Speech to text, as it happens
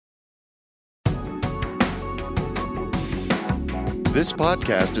This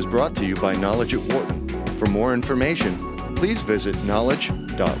podcast is brought to you by Knowledge at Wharton. For more information, please visit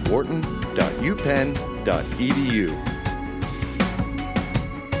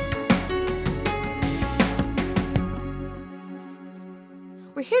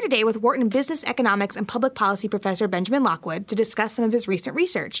We're here today with Wharton Business Economics and Public Policy Professor Benjamin Lockwood to discuss some of his recent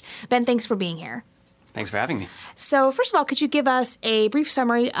research. Ben, thanks for being here. Thanks for having me. So first of all, could you give us a brief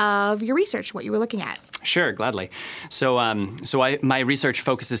summary of your research, what you were looking at? Sure, gladly. So my research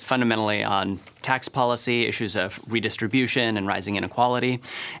focuses fundamentally on tax policy, issues of redistribution and rising inequality.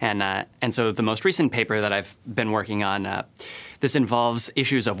 And so the most recent paper that I've been working on, this involves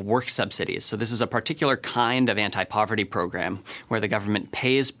issues of work subsidies. So this is a particular kind of anti-poverty program where the government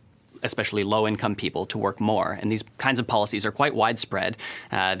pays especially low-income people to work more. And these kinds of policies are quite widespread.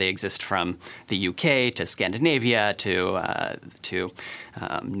 They exist from the UK to Scandinavia to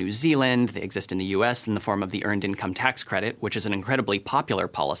New Zealand. They exist in the US in the form of the Earned Income Tax Credit, which is an incredibly popular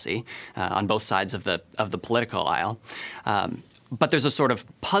policy on both sides of the political aisle. But there's a sort of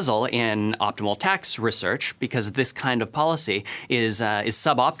puzzle in optimal tax research because this kind of policy is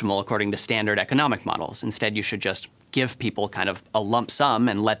suboptimal according to standard economic models. Instead, you should just give people kind of a lump sum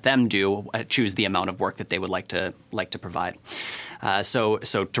and let them choose the amount of work that they would like to provide. So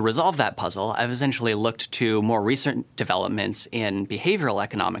to resolve that puzzle, I've essentially looked to more recent developments in behavioral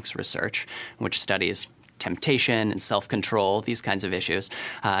economics research, which studies temptation and self-control, these kinds of issues.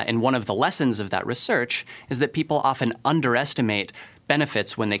 And one of the lessons of that research is that people often underestimate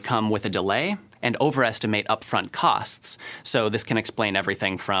benefits when they come with a delay and overestimate upfront costs. So this can explain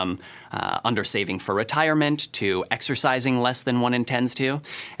everything from undersaving for retirement to exercising less than one intends to.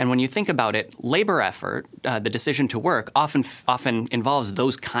 And when you think about it, labor effort, the decision to work, often involves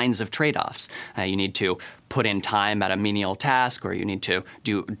those kinds of trade-offs. You need to put in time at a menial task, or you need to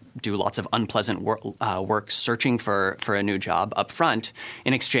do lots of unpleasant work searching for a new job up front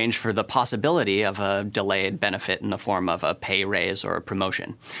in exchange for the possibility of a delayed benefit in the form of a pay raise or a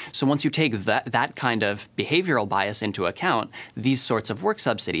promotion. So once you take that kind of behavioral bias into account, these sorts of work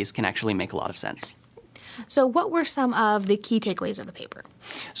subsidies can actually make a lot of sense. So what were some of the key takeaways of the paper?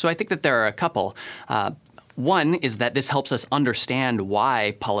 So I think that there are a couple. One is that this helps us understand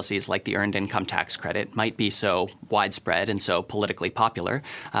why policies like the Earned Income Tax Credit might be so widespread and so politically popular.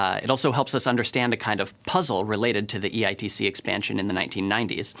 It also helps us understand a kind of puzzle related to the EITC expansion in the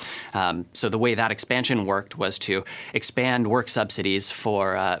 1990s. So the way that expansion worked was to expand work subsidies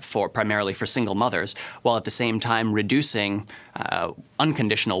for primarily for single mothers, while at the same time reducing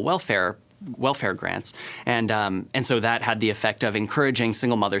unconditional welfare grants. And so that had the effect of encouraging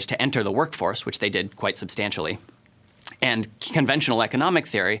single mothers to enter the workforce, which they did quite substantially. And conventional economic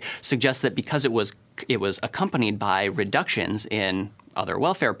theory suggests that because it was accompanied by reductions in other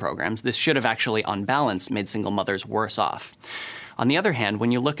welfare programs, this should have actually, on balance, made single mothers worse off. On the other hand,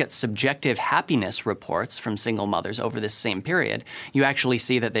 when you look at subjective happiness reports from single mothers over this same period, you actually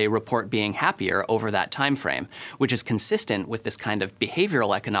see that they report being happier over that time frame, which is consistent with this kind of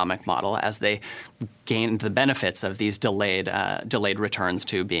behavioral economic model as they gain the benefits of these delayed returns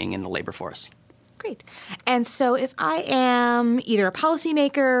to being in the labor force. Great. And so if I am either a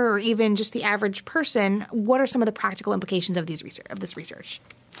policymaker or even just the average person, what are some of the practical implications of this research?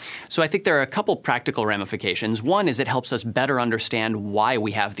 So I think there are a couple practical ramifications. One is it helps us better understand why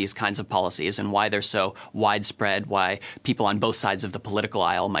we have these kinds of policies and why they're so widespread, why people on both sides of the political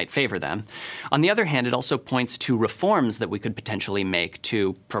aisle might favor them. On the other hand, it also points to reforms that we could potentially make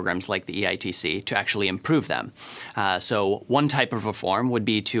to programs like the EITC to actually improve them. So one type of reform would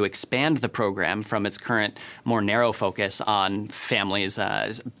be to expand the program from its current more narrow focus on families,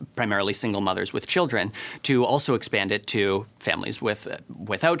 primarily single mothers with children, to also expand it to families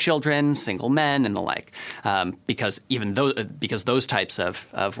without children, single men, and the like, because those types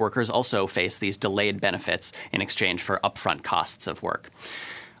of workers also face these delayed benefits in exchange for upfront costs of work.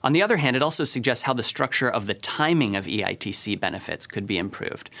 On the other hand, it also suggests how the structure of the timing of EITC benefits could be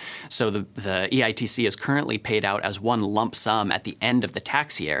improved. So the EITC is currently paid out as one lump sum at the end of the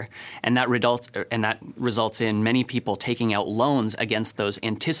tax year, and that results in many people taking out loans against those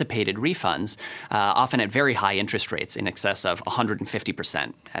anticipated refunds, often at very high interest rates in excess of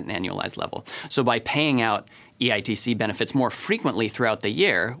 150% at an annualized level. So by paying out EITC benefits more frequently throughout the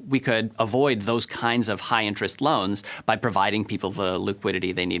year, we could avoid those kinds of high-interest loans by providing people the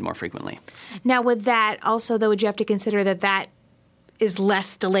liquidity they need more frequently. Now, with that also, though, would you have to consider that is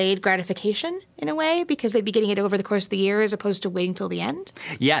less delayed gratification in a way because they'd be getting it over the course of the year as opposed to waiting till the end?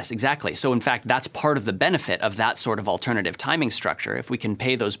 Yes, exactly. So, in fact, that's part of the benefit of that sort of alternative timing structure. If we can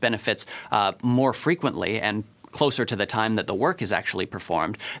pay those benefits more frequently and closer to the time that the work is actually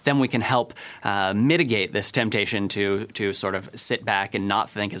performed, then we can help mitigate this temptation to sort of sit back and not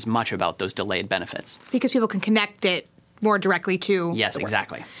think as much about those delayed benefits. Because people can connect it more directly to Yes, the work.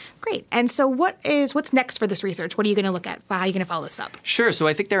 exactly. Great. And so what's next for this research? What are you going to look at? How are you going to follow this up? Sure. So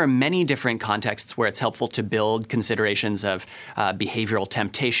I think there are many different contexts where it's helpful to build considerations of behavioral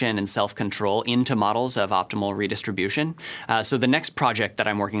temptation and self-control into models of optimal redistribution. So the next project that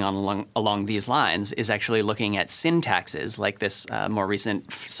I'm working on along these lines is actually looking at sin taxes, like this more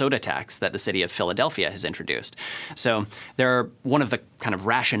recent soda tax that the city of Philadelphia has introduced. So one of the kind of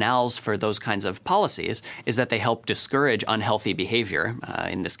rationales for those kinds of policies is that they help discourage unhealthy behavior,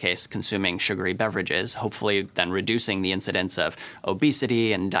 in this case, consuming sugary beverages, hopefully then reducing the incidence of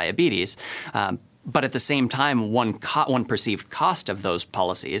obesity and diabetes. But at the same time, one perceived cost of those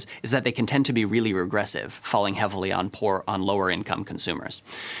policies is that they can tend to be really regressive, falling heavily on lower income consumers.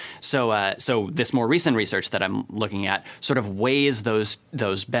 So this more recent research that I'm looking at sort of weighs those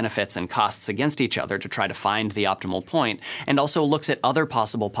benefits and costs against each other to try to find the optimal point, and also looks at other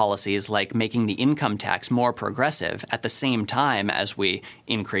possible policies like making the income tax more progressive at the same time as we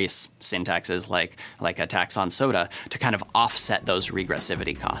increase sin taxes like a tax on soda to kind of offset those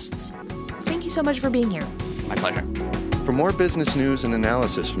regressivity costs. Thank you so much for being here. My pleasure. For more business news and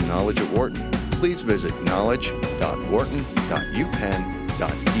analysis from Knowledge at Wharton, please visit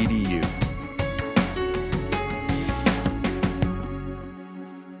knowledge.wharton.upenn.edu.